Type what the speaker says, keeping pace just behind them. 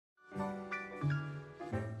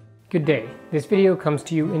Good day. This video comes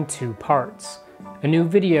to you in two parts. A new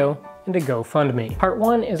video and a GoFundMe. Part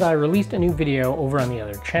 1 is I released a new video over on the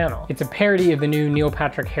other channel. It's a parody of the new Neil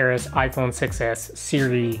Patrick Harris iPhone 6s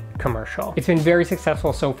Siri commercial. It's been very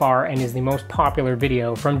successful so far and is the most popular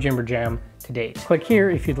video from Jimber to date. Click here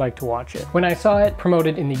if you'd like to watch it. When I saw it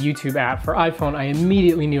promoted in the YouTube app for iPhone, I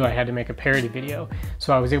immediately knew I had to make a parody video.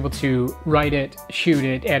 So I was able to write it, shoot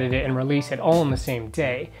it, edit it, and release it all in the same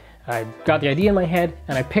day. I got the idea in my head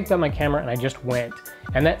and I picked up my camera and I just went.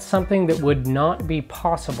 And that's something that would not be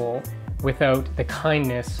possible without the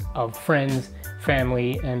kindness of friends,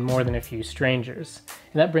 family, and more than a few strangers.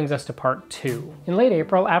 And that brings us to part 2. In late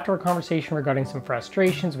April, after a conversation regarding some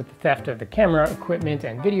frustrations with the theft of the camera, equipment,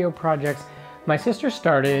 and video projects, my sister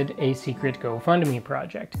started a secret GoFundMe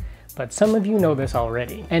project. But some of you know this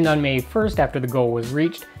already. And on May 1st, after the goal was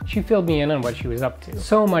reached, she filled me in on what she was up to.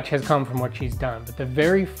 So much has come from what she's done, but the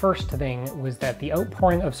very first thing was that the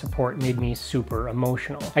outpouring of support made me super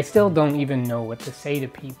emotional. I still don't even know what to say to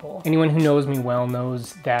people. Anyone who knows me well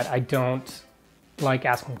knows that I don't like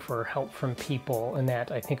asking for help from people, and that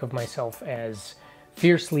I think of myself as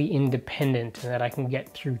fiercely independent and that I can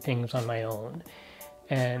get through things on my own.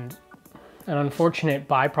 And an unfortunate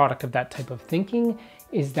byproduct of that type of thinking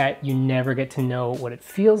is that you never get to know what it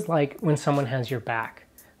feels like when someone has your back,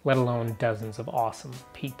 let alone dozens of awesome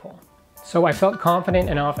people. So I felt confident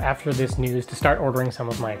enough after this news to start ordering some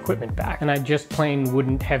of my equipment back, and I just plain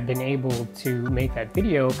wouldn't have been able to make that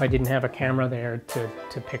video if I didn't have a camera there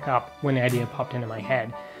to pick up when the idea popped into my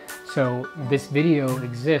head. So this video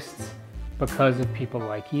exists because of people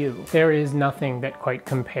like you. There is nothing that quite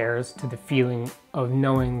compares to the feeling of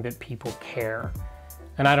knowing that people care.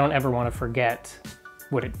 And I don't ever want to forget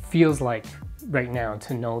what it feels like right now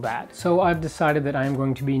to know that. So I've decided that I'm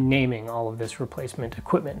going to be naming all of this replacement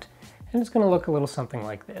equipment. And it's going to look a little something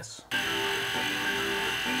like this.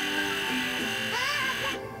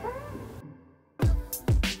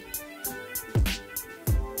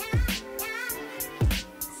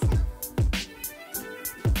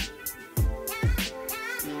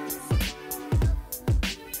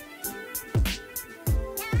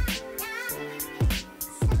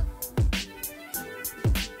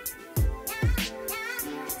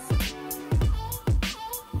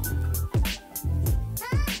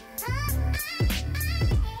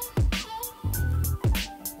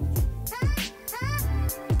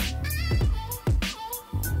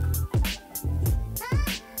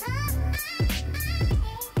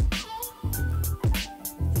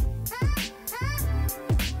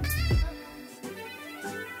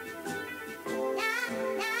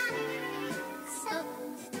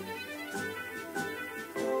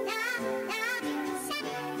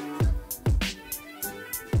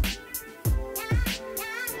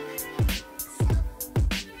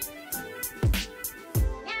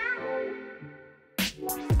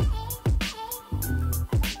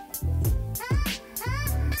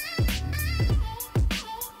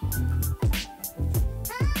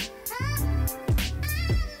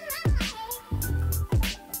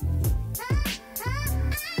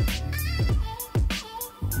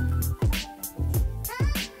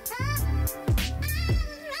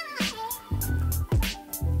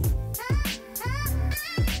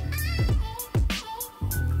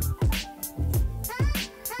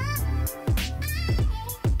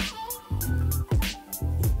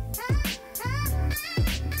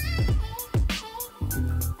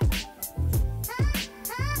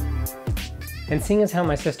 And seeing as how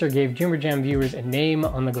my sister gave Jimber viewers a name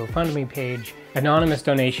on the GoFundMe page, anonymous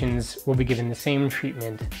donations will be given the same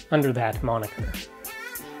treatment under that moniker.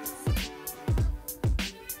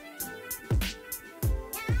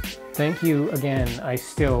 Thank you again. I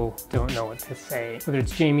still don't know what to say. Whether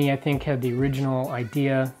it's Jamie, I think, had the original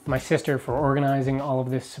idea, my sister for organizing all of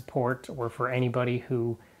this support, or for anybody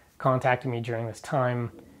who contacted me during this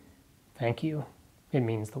time, thank you. It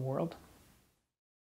means the world.